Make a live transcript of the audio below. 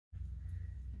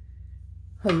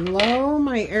Hello,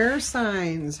 my air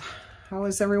signs. How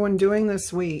is everyone doing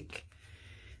this week?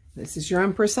 This is your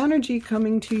Empress Energy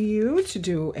coming to you to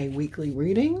do a weekly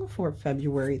reading for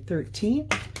February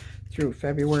 13th through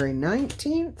February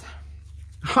 19th.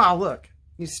 Oh, look,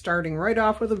 he's starting right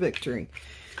off with a victory.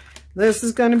 This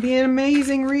is going to be an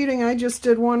amazing reading. I just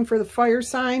did one for the fire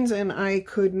signs, and I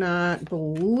could not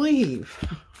believe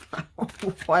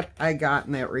what I got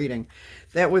in that reading.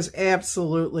 That was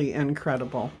absolutely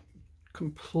incredible.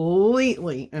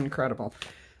 Completely incredible.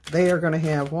 They are going to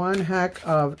have one heck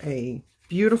of a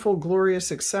beautiful, glorious,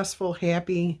 successful,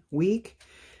 happy week.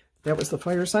 That was the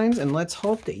fire signs, and let's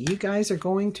hope that you guys are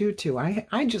going to too.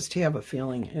 I just have a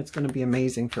feeling it's going to be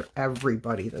amazing for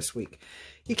everybody this week.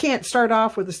 You can't start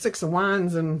off with the Six of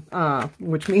Wands, and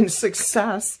which means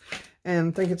success,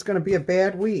 and think it's going to be a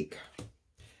bad week.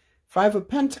 Five of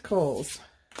Pentacles.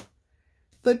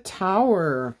 The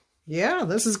Tower. Yeah,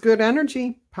 this is good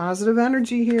energy, positive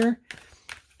energy here.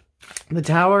 The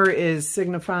Tower is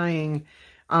signifying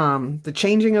the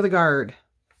changing of the guard.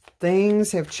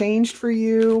 Things have changed for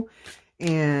you,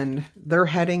 and they're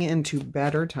heading into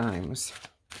better times.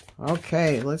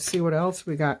 Okay, let's see what else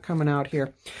we got coming out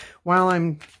here. While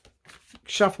I'm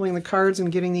shuffling the cards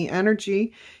and getting the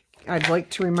energy, I'd like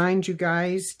to remind you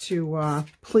guys to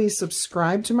please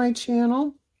subscribe to my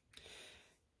channel.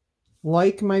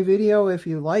 Like my video if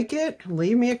you like it.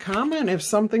 Leave me a comment if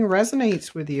something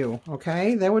resonates with you,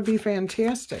 okay? That would be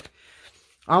fantastic.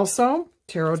 Also,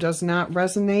 tarot does not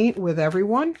resonate with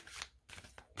everyone.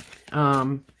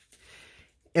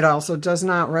 It also does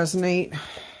not resonate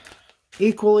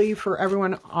equally for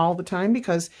everyone all the time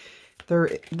because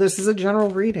this is a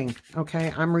general reading,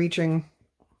 okay? I'm reaching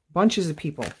bunches of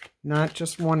people, not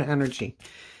just one energy.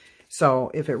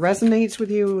 So if it resonates with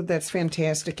you, that's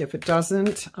fantastic. If it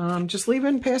doesn't, just leave it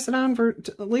and pass it on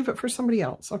leave it for somebody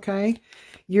else, okay?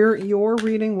 Your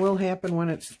reading will happen when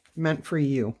it's meant for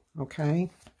you, okay?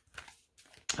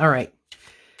 All right.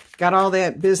 Got all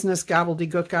that business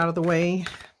gobbledygook out of the way,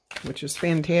 which is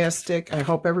fantastic. I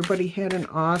hope everybody had an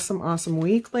awesome, awesome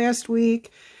week last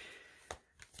week.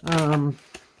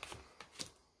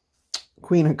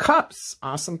 Queen of Cups.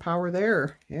 Awesome power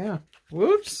there. Yeah.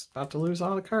 Whoops. About to lose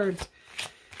all the cards.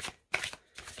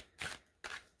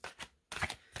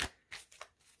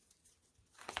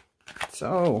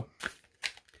 So,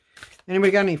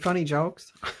 anybody got any funny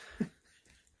jokes?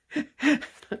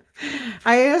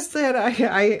 I asked that.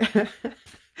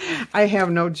 I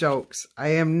have no jokes. I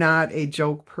am not a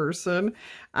joke person.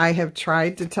 I have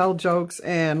tried to tell jokes,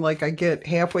 and like I get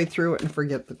halfway through it and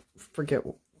forget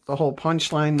the whole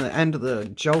punchline, the end of the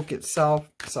joke itself.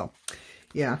 So,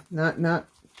 yeah, not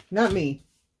me.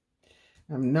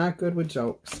 I'm not good with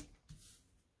jokes.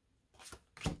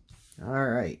 All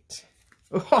right.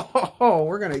 Oh,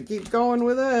 we're going to keep going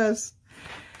with this.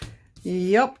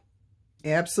 Yep.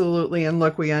 Absolutely. And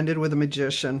look, we ended with a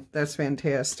Magician. That's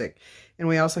fantastic. And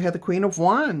we also had the Queen of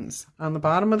Wands on the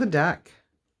bottom of the deck.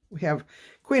 We have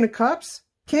Queen of Cups,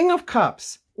 King of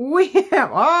Cups. We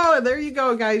have, oh, there you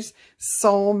go, guys.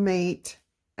 Soulmate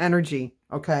energy.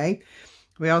 Okay.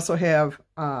 We also have,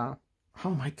 oh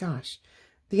my gosh,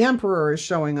 the Emperor is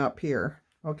showing up here.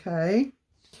 Okay.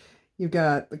 You've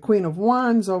got the Queen of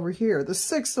Wands over here, the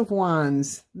Six of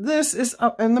Wands. This is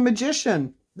up, and the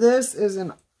Magician. This is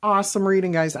an awesome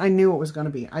reading, guys. I knew it was going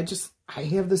to be. I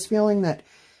have this feeling that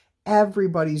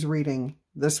everybody's reading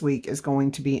this week is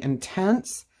going to be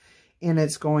intense, and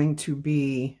it's going to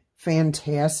be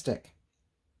fantastic.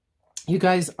 You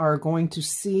guys are going to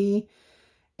see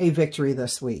a victory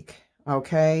this week,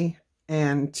 okay?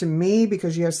 And to me,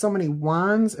 because you have so many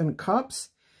wands and cups,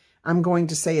 I'm going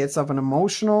to say it's of an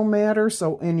emotional matter.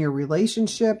 So in your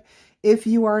relationship, if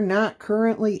you are not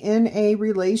currently in a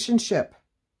relationship,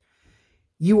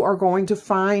 you are going to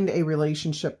find a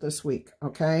relationship this week,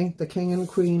 okay? The King and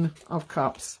Queen of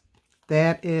Cups.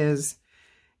 That is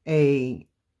a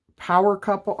power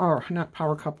couple, or not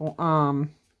power couple,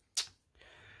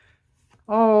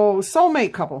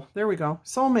 soulmate couple. There we go.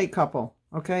 Soulmate couple,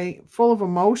 okay? Full of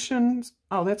emotions.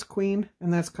 Oh, that's Queen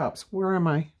and that's Cups. Where am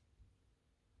I?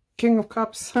 King of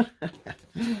Cups. I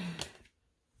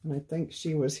think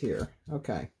she was here.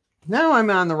 Okay. Now I'm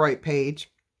on the right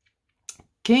page.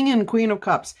 King and Queen of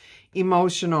Cups.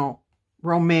 Emotional,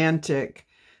 romantic,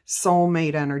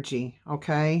 soulmate energy.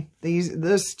 Okay.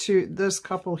 This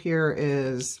couple here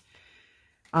is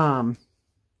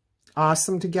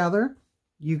awesome together.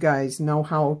 You guys know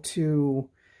how to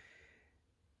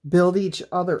build each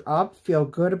other up, feel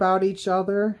good about each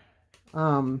other.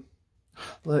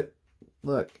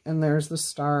 Look, and there's the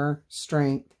star,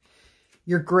 strength.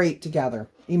 You're great together.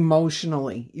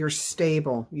 Emotionally, you're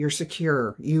stable, you're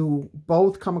secure. You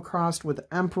both come across with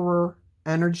Emperor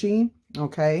energy,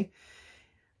 okay?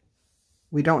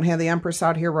 We don't have the Empress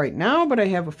out here right now, but I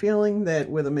have a feeling that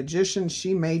with a Magician,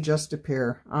 she may just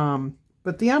appear.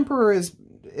 But the Emperor is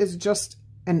just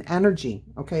an energy,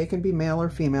 okay? It can be male or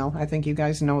female. I think you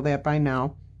guys know that by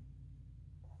now.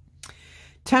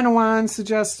 Ten of Wands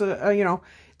suggests, you know,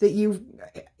 that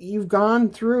you've gone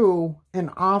through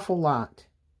an awful lot.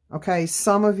 Okay,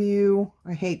 some of you,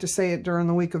 I hate to say it, during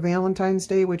the week of Valentine's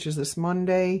Day, which is this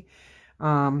Monday.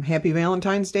 Happy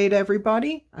Valentine's Day to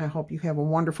everybody. I hope you have a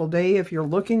wonderful day if you're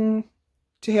looking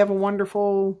to have a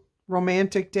wonderful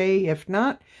romantic day. If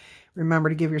not, remember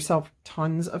to give yourself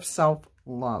tons of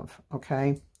self-love,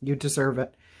 okay? You deserve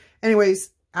it. Anyways,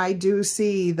 I do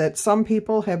see that some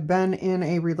people have been in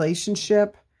a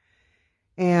relationship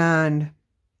and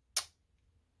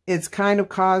it's kind of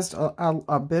caused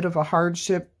a bit of a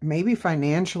hardship, maybe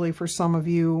financially for some of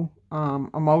you,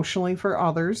 emotionally for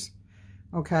others,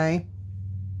 okay?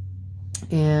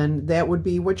 And that would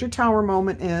be what your Tower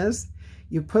moment is.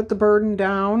 You put the burden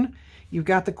down. You've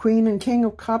got the Queen and King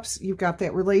of Cups. You've got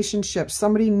that relationship.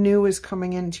 Somebody new is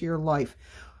coming into your life.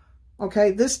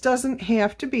 Okay, this doesn't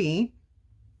have to be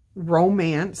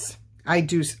romance. I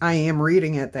am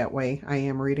reading it that way. I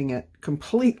am reading it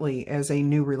completely as a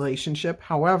new relationship.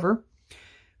 However,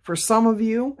 for some of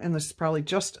you, and this is probably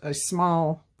just a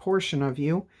small portion of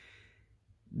you,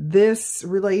 this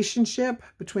relationship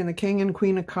between the King and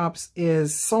Queen of Cups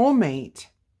is soulmate,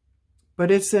 but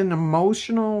it's an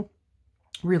emotional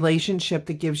relationship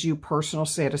that gives you personal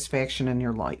satisfaction in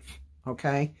your life,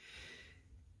 okay?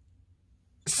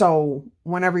 So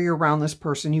whenever you're around this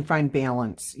person, you find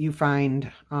balance. You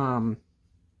find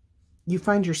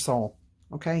your soul,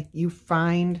 okay? You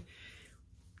find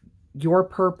your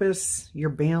purpose, your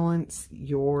balance,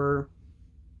 your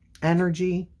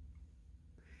energy.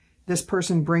 This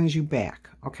person brings you back,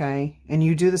 okay? And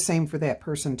you do the same for that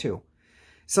person too.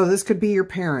 So this could be your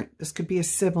parent. This could be a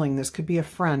sibling. This could be a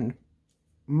friend.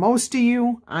 Most of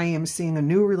you, I am seeing a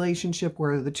new relationship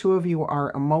where the two of you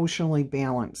are emotionally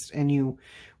balanced and you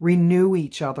renew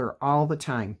each other all the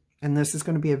time. And this is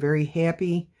going to be a very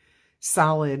happy,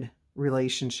 solid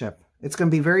relationship. It's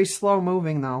going to be very slow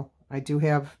moving though. I do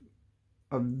have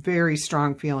a very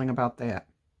strong feeling about that.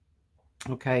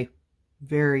 Okay.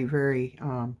 Very, very,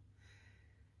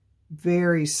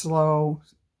 very slow,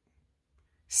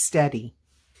 steady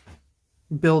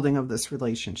building of this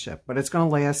relationship, but it's going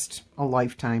to last a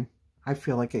lifetime. I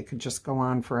feel like it could just go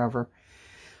on forever.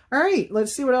 All right,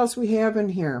 let's see what else we have in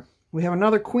here. We have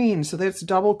another Queen, so that's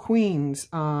double Queens.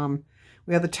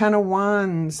 We have the Ten of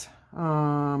Wands,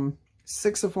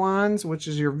 Six of Wands, which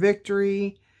is your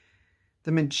victory,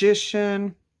 the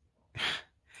Magician.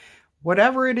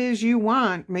 Whatever it is you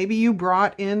want, maybe you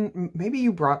brought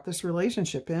this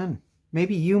relationship in.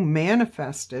 Maybe you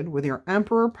manifested with your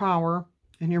Emperor power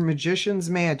and your Magician's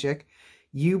magic,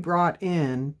 you brought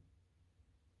in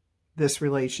this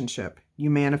relationship.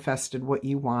 You manifested what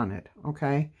you wanted,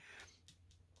 okay?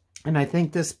 And I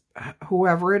think this,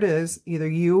 whoever it is, either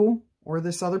you or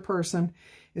this other person,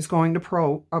 is going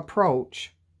to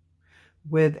approach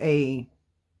with a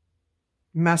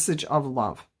message of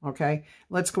love, okay?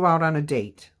 Let's go out on a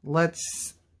date.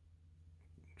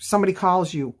 Somebody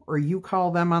calls you or you call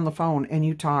them on the phone and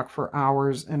you talk for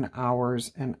hours and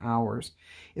hours and hours.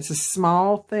 It's a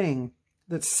small thing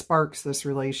that sparks this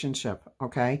relationship,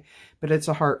 okay? But it's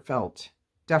a heartfelt,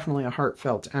 definitely a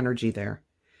heartfelt energy there.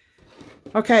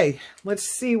 Okay, let's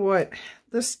see what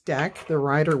this deck, the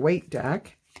Rider-Waite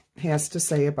deck, has to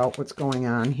say about what's going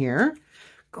on here.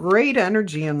 Great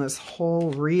energy in this whole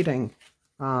reading,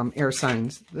 air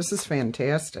signs. This is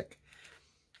fantastic.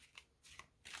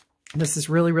 This is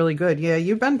really, really good. Yeah,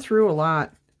 you've been through a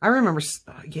lot. I remember,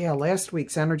 yeah, last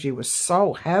week's energy was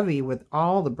so heavy with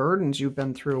all the burdens you've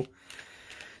been through.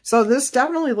 So this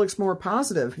definitely looks more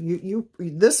positive.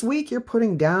 This week you're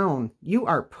putting down, you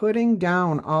are putting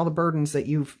down all the burdens that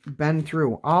you've been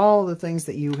through, all the things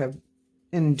that you have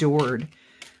endured.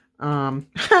 And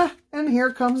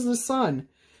here comes the sun.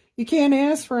 You can't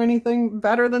ask for anything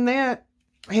better than that.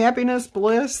 Happiness,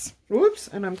 bliss. Whoops,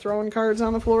 and I'm throwing cards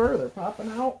on the floor. They're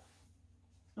popping out.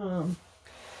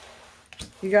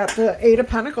 You got the Eight of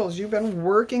Pentacles. You've been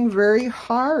working very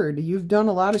hard. You've done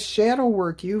a lot of shadow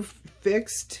work. You've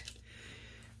fixed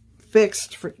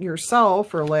for yourself,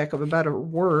 for lack of a better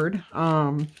word.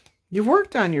 You've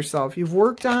worked on yourself. You've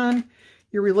worked on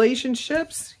your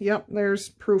relationships. Yep, there's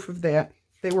proof of that.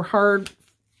 They were hard.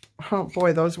 Oh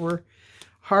boy, those were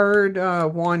hard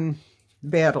won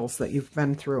battles that you've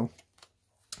been through.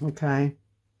 Okay.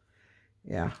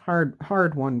 Yeah,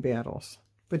 hard won battles.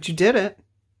 but you did it.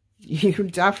 You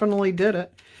definitely did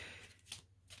it.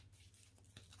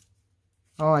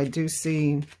 Oh, I do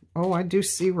see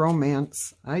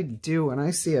romance. I do. And I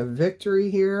see a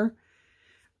victory here.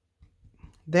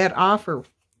 That offer.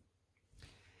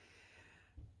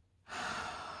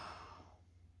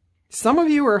 Some of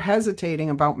you are hesitating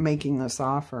about making this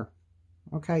offer.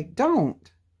 Okay,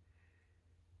 don't.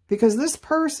 Because this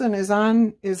person is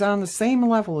on the same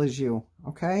level as you,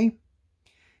 okay?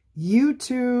 You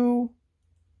two,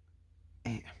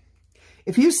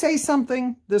 if you say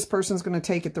something, this person's going to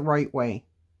take it the right way.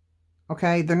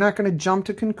 Okay? They're not going to jump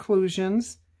to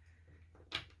conclusions.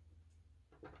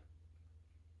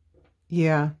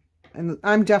 Yeah. And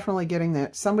I'm definitely getting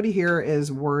that. Somebody here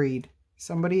is worried.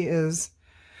 Somebody is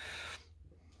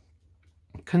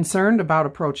concerned about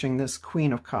approaching this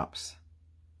Queen of Cups.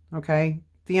 Okay?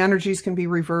 The energies can be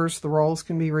reversed. The roles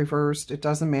can be reversed. It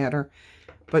doesn't matter.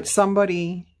 But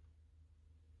somebody,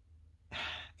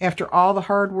 after all the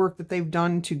hard work that they've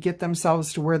done to get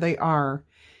themselves to where they are,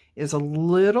 is a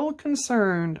little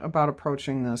concerned about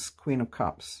approaching this Queen of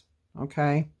Cups.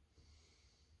 Okay?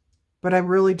 But I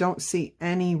really don't see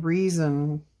any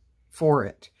reason for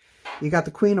it. You got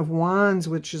the Queen of Wands,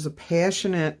 which is a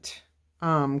passionate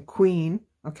queen.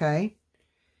 Okay?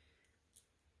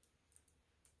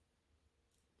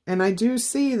 And I do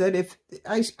see that if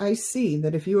I see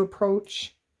that if you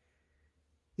approach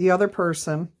the other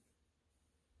person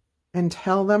and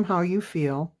tell them how you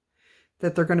feel,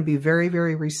 that they're going to be very,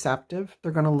 very receptive.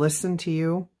 They're going to listen to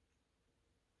you.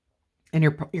 And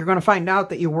you're going to find out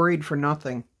that you worried for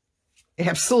nothing.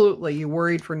 Absolutely, you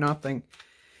worried for nothing.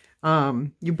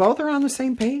 You both are on the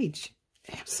same page.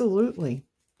 Absolutely.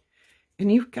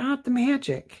 And you've got the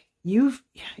magic. You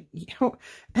know,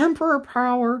 Emperor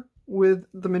power with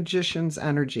the Magician's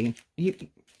energy.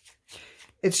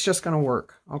 It's just going to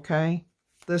work, okay?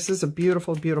 This is a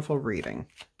beautiful, beautiful reading.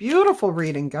 Beautiful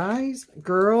reading, guys.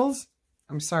 Girls,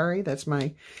 I'm sorry, that's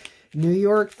my New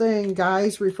York thing.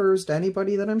 Guys refers to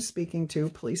anybody that I'm speaking to.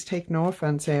 Please take no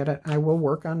offense at it. I will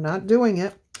work on not doing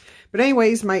it. But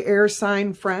anyways, my air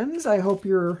sign friends, I hope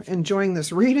you're enjoying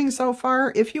this reading so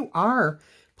far. If you are,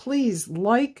 please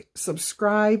like,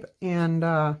 subscribe, and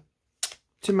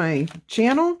to my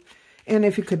channel. And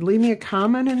if you could leave me a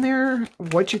comment in there,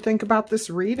 what you think about this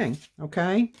reading,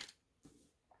 okay?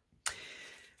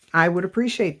 I would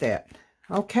appreciate that.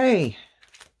 Okay.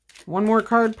 One more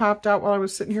card popped out while I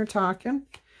was sitting here talking,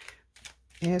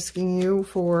 asking you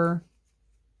for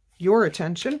your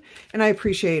attention. And I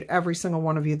appreciate every single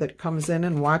one of you that comes in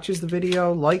and watches the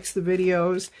video, likes the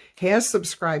videos, has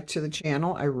subscribed to the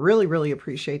channel. I really, really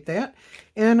appreciate that.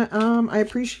 And I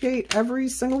appreciate every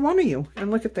single one of you.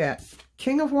 And look at that.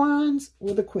 King of Wands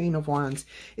with the Queen of Wands.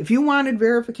 If you wanted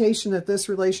verification that this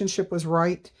relationship was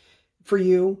right for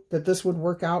you, that this would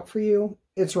work out for you,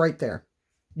 it's right there.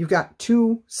 You've got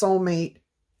two soulmate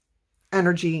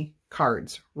energy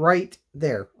cards right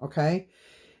there, okay?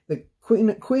 The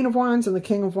Queen of Wands and the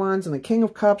King of Wands and the King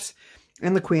of Cups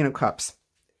and the Queen of Cups.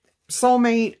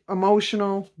 Soulmate,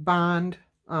 emotional, bond,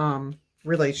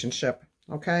 relationship,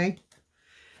 okay?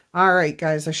 All right,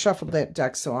 guys, I shuffled that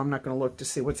deck, so I'm not going to look to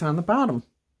see what's on the bottom.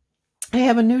 I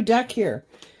have a new deck here.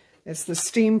 It's the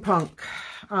Steampunk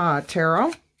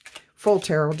Tarot, full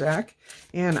tarot deck.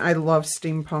 And I love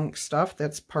steampunk stuff.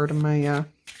 That's part of my, I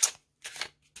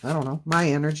don't know, my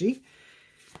energy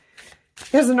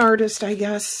as an artist, I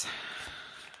guess.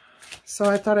 So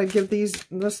I thought I'd give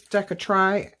this deck a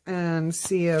try and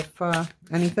see if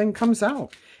anything comes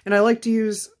out. And I like to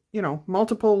use, you know,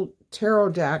 multiple tarot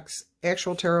decks,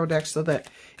 actual tarot decks, so that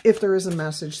if there is a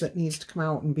message that needs to come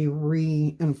out and be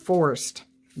reinforced,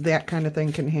 that kind of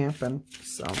thing can happen.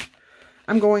 So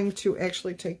I'm going to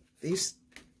actually take these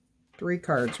 3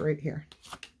 cards right here.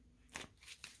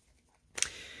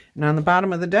 And on the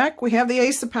bottom of the deck, we have the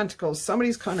Ace of Pentacles.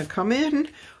 Somebody's going to come in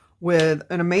with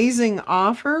an amazing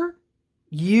offer.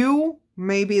 You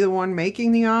may be the one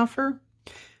making the offer.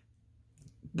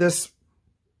 This,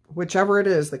 whichever it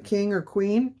is, the king or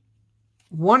queen,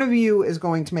 one of you is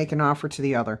going to make an offer to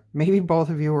the other. Maybe both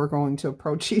of you are going to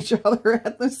approach each other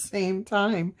at the same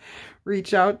time.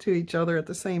 Reach out to each other at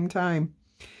the same time.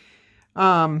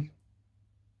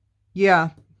 Yeah,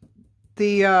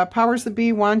 the powers that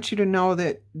be want you to know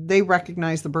that they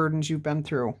recognize the burdens you've been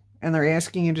through. And they're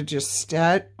asking you to just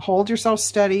hold yourself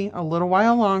steady a little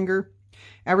while longer.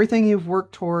 Everything you've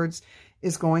worked towards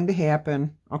is going to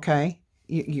happen, okay?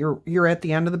 You're at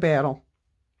the end of the battle.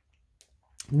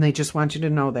 And they just want you to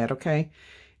know that, okay?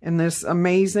 And this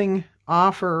amazing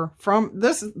offer from,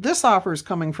 this offer is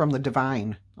coming from the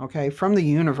divine, okay? From the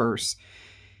universe.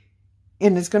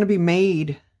 And it's going to be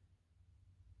made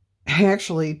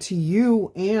actually to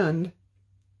you and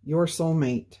your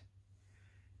soulmate.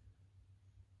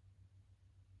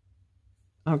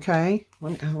 Okay,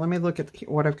 let me look at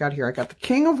what I've got here. I got the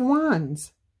King of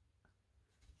Wands.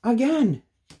 Again,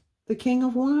 the King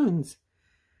of Wands.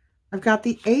 I've got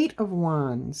the Eight of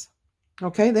Wands.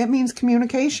 Okay, that means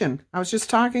communication. I was just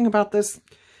talking about this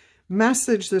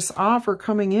message, this offer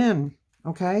coming in.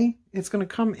 Okay, it's going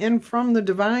to come in from the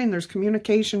divine. There's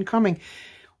communication coming.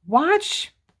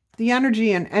 Watch the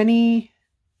energy in any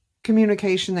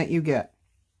communication that you get.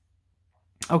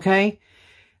 Okay,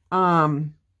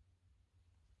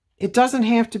 it doesn't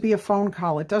have to be a phone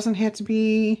call. It doesn't have to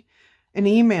be an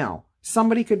email.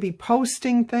 Somebody could be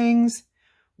posting things.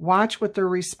 Watch what their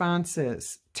response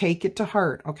is. Take it to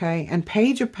heart, okay? And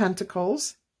Page of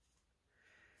Pentacles.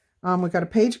 We've got a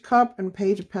Page of Cups and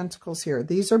Page of Pentacles here.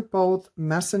 These are both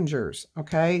messengers,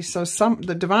 okay? So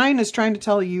the divine is trying to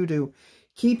tell you to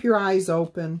keep your eyes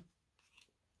open,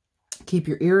 keep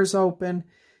your ears open,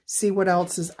 see what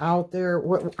else is out there.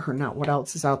 Or not what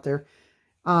else is out there.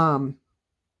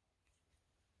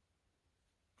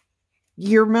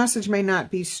 Your message may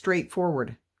not be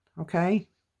straightforward, okay?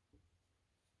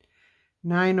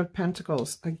 Nine of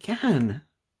Pentacles. Again,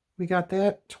 we got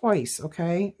that twice,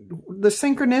 okay? The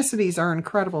synchronicities are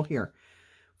incredible here.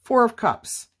 Four of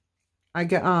Cups. I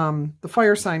get the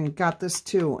fire sign got this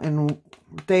too, and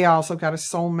they also got a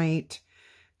soulmate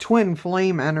twin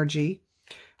flame energy.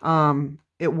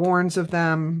 It warns of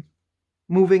them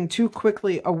moving too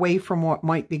quickly away from what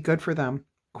might be good for them.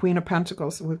 Queen of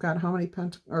Pentacles. So we've got how many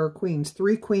queens?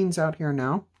 3 queens out here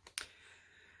now.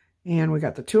 And we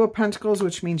got the Two of Pentacles,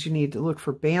 which means you need to look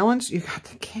for balance. You got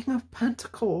the King of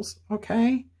Pentacles,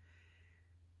 okay?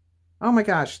 Oh my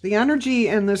gosh, the energy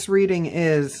in this reading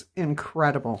is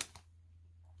incredible.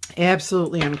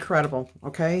 Absolutely incredible,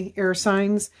 okay? Air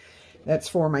signs, that's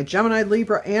for my Gemini,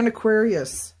 Libra, and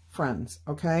Aquarius friends,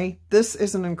 okay? This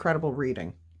is an incredible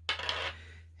reading.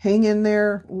 Hang in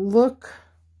there. Look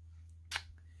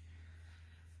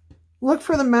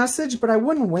for the message, but I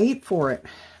wouldn't wait for it.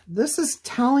 This is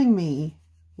telling me,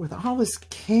 with all this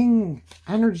King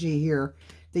energy here,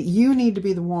 that you need to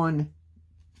be the one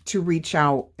to reach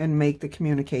out and make the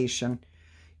communication.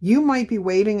 You might be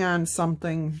waiting on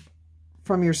something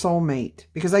from your soulmate,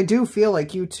 because I do feel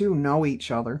like you two know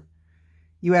each other.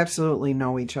 You absolutely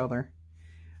know each other.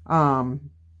 I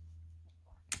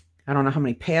don't know how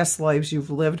many past lives you've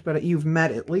lived, but you've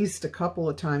met at least a couple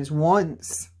of times,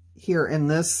 once here in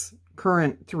this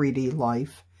current 3D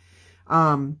life.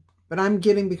 But I'm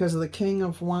getting, because of the King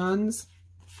of Wands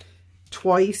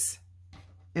twice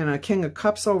and a King of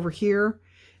Cups over here,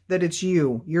 that it's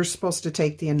you. You're supposed to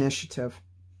take the initiative.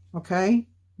 Okay?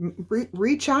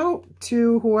 Reach out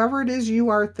to whoever it is you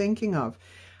are thinking of.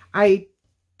 I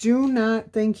do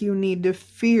not think you need to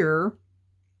fear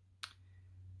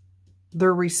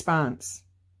their response.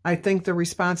 I think the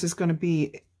response is going to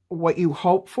be what you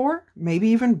hope for, maybe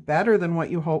even better than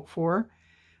what you hope for.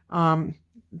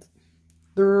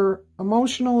 They're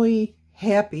emotionally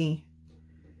happy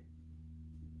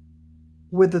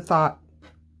with the thought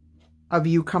of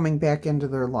you coming back into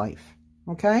their life,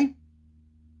 okay?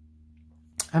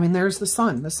 I mean, there's the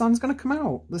sun. The sun's going to come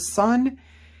out. The sun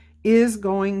is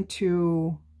going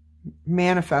to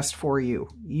manifest for you.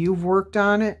 You've worked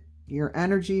on it. Your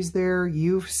energy's there.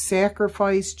 You've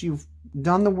sacrificed. You've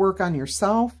done the work on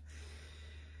yourself.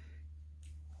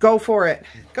 Go for it.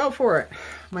 Go for it,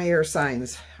 my air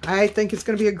signs. I think it's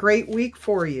going to be a great week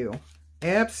for you.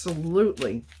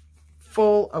 Absolutely.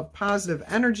 Full of positive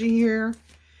energy here.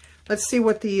 Let's see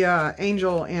what the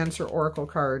Angel Answer Oracle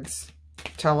cards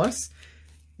tell us.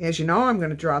 As you know, I'm going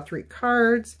to draw 3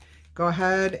 cards. Go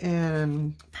ahead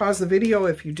and pause the video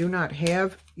if you do not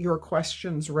have your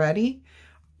questions ready,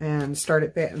 and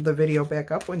start the video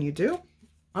back up when you do.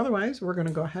 Otherwise, we're going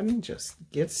to go ahead and just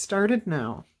get started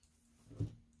now.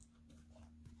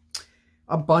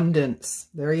 Abundance.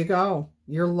 There you go.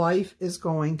 Your life is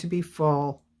going to be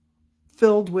filled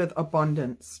with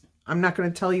abundance. I'm not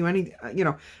going to tell you any,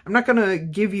 I'm not going to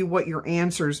give you what your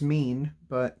answers mean,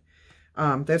 but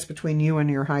that's between you and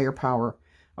your higher power.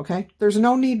 Okay? There's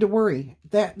no need to worry.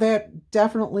 That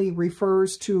definitely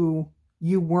refers to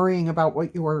you worrying about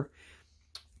what your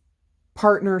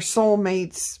partner,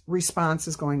 soulmate's response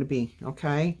is going to be.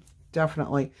 Okay?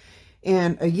 Definitely.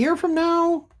 And a year from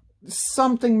now,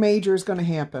 something major is going to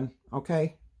happen,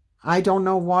 okay? I don't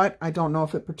know what. I don't know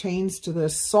if it pertains to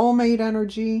this soulmate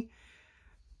energy.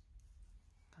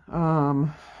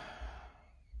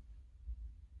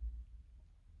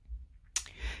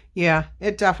 Yeah,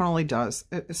 it definitely does.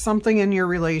 Something in your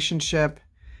relationship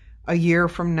a year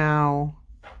from now,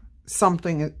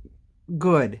 something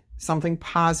good. Something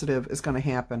positive is going to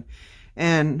happen.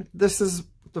 And this is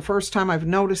the first time I've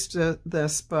noticed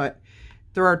this, but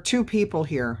there are two people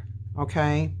here,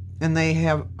 okay? And they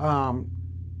have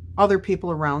other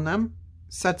people around them,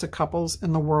 sets of couples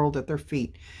in the world at their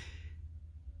feet.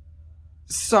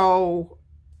 So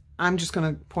I'm just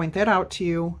going to point that out to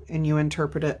you, and you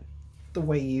interpret it the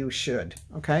way you should,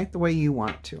 okay? The way you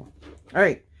want to. All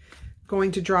right.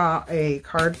 Going to draw a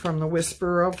card from the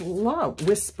Whispers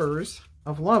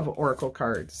of Love Oracle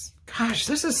cards. Gosh,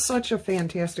 this is such a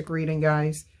fantastic reading,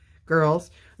 guys,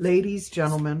 girls, ladies,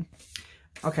 gentlemen.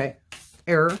 Okay,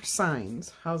 air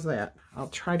signs. How's that? I'll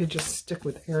try to just stick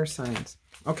with air signs.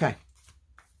 Okay.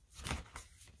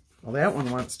 Well, that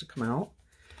one wants to come out.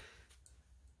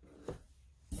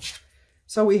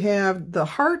 So we have the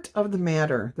heart of the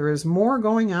matter. There is more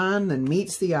going on than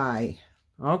meets the eye.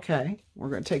 Okay, we're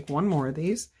going to take one more of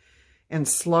these and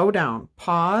slow down.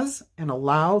 Pause and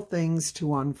allow things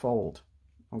to unfold.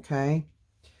 Okay,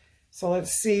 so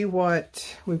let's see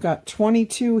what we've got.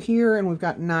 22 here and we've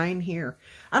got 9 here.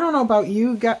 I don't know about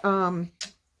you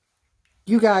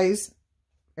guys,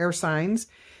 air signs,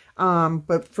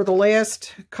 but for the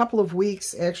last couple of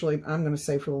weeks, actually, I'm going to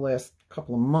say for the last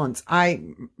couple of months,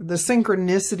 the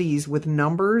synchronicities with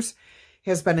numbers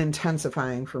has been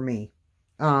intensifying for me.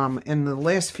 In the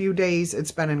last few days,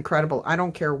 it's been incredible. I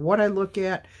don't care what I look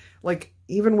at. Like,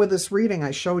 even with this reading,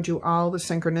 I showed you all the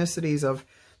synchronicities of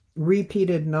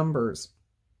repeated numbers.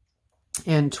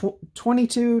 And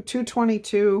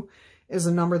 222 is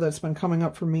a number that's been coming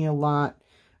up for me a lot.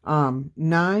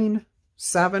 9,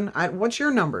 7. What's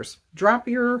your numbers? Drop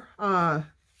your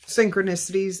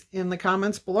synchronicities in the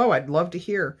comments below. I'd love to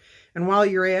hear. And while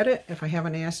you're at it, if I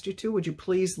haven't asked you to, would you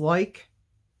please like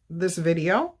this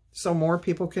video so more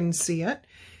people can see it,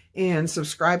 and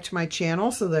subscribe to my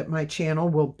channel so that my channel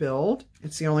will build.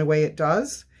 It's the only way it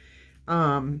does.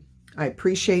 I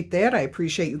appreciate that. I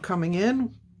appreciate you coming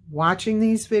in, watching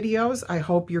these videos. I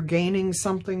hope you're gaining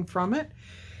something from it.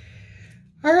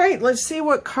 All right, let's see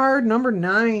what card number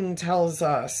 9 tells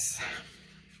us.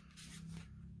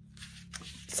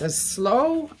 It says,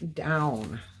 slow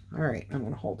down. All right, I'm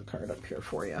going to hold the card up here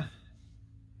for you.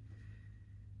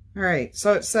 All right,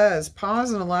 so it says,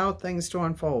 pause and allow things to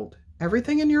unfold.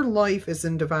 Everything in your life is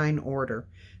in divine order.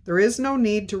 There is no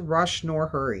need to rush nor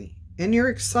hurry. In your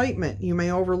excitement, you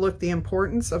may overlook the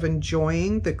importance of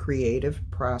enjoying the creative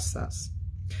process.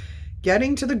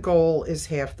 Getting to the goal is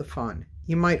half the fun.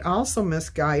 You might also miss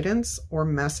guidance or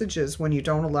messages when you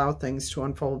don't allow things to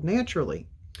unfold naturally.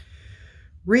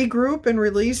 Regroup and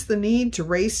release the need to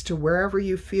race to wherever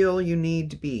you feel you need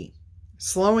to be.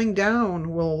 Slowing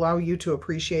down will allow you to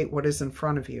appreciate what is in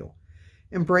front of you.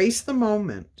 Embrace the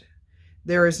moment.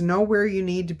 There is nowhere you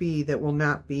need to be that will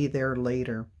not be there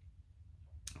later.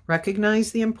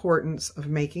 Recognize the importance of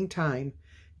making time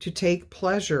to take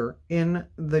pleasure in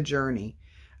the journey.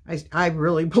 I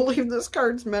really believe this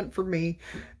card's meant for me.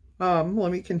 Let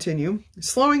me continue.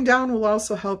 Slowing down will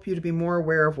also help you to be more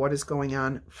aware of what is going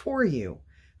on for you.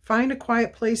 Find a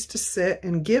quiet place to sit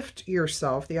and gift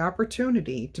yourself the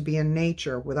opportunity to be in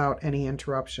nature without any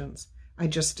interruptions. I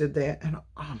just did that, and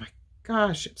oh my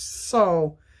gosh, it's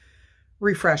so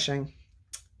refreshing.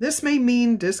 This may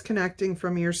mean disconnecting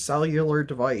from your cellular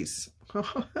device.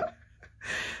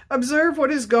 Observe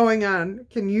what is going on.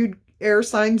 Can you air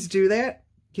signs do that?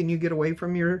 Can you get away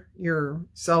from your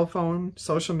cell phone,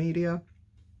 social media,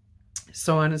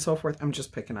 so on and so forth? I'm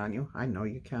just picking on you. I know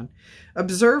you can.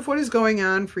 Observe what is going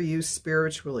on for you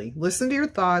spiritually. Listen to your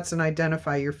thoughts and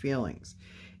identify your feelings.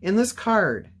 In this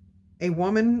card, a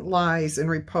woman lies in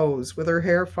repose with her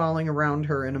hair falling around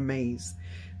her in a maze.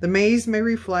 The maze may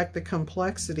reflect the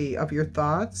complexity of your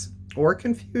thoughts or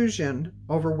confusion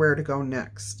over where to go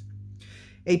next.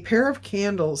 A pair of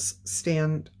candles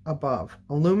stand above,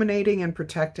 illuminating and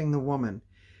protecting the woman.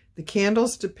 The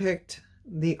candles depict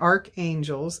the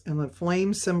archangels, and the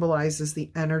flame symbolizes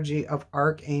the energy of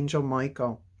Archangel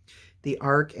Michael, the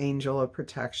archangel of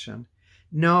protection.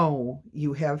 Know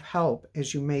you have help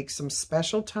as you make some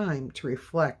special time to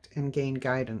reflect and gain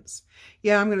guidance.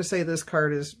 Yeah, I'm going to say this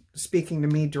card is speaking to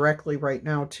me directly right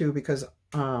now too, because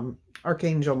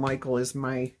Archangel Michael is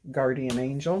my guardian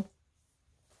angel.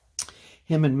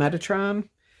 Him and Metatron.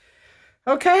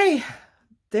 Okay,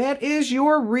 that is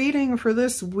your reading for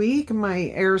this week, my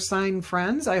air sign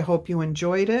friends. I hope you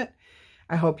enjoyed it.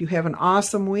 I hope you have an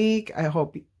awesome week. I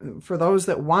hope for those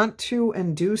that want to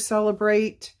and do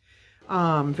celebrate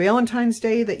Valentine's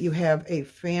Day, that you have a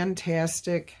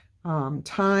fantastic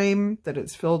time, that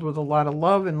it's filled with a lot of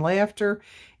love and laughter.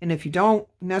 And if you don't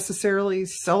necessarily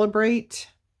celebrate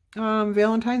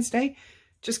Valentine's Day,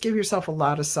 just give yourself a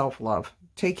lot of self-love.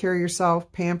 take care of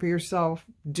yourself, pamper yourself,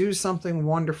 do something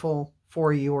wonderful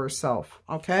for yourself,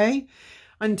 okay?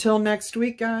 Until next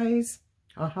week, guys,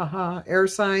 air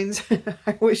signs,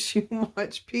 I wish you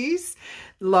much peace,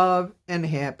 love, and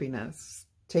happiness.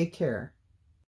 Take care.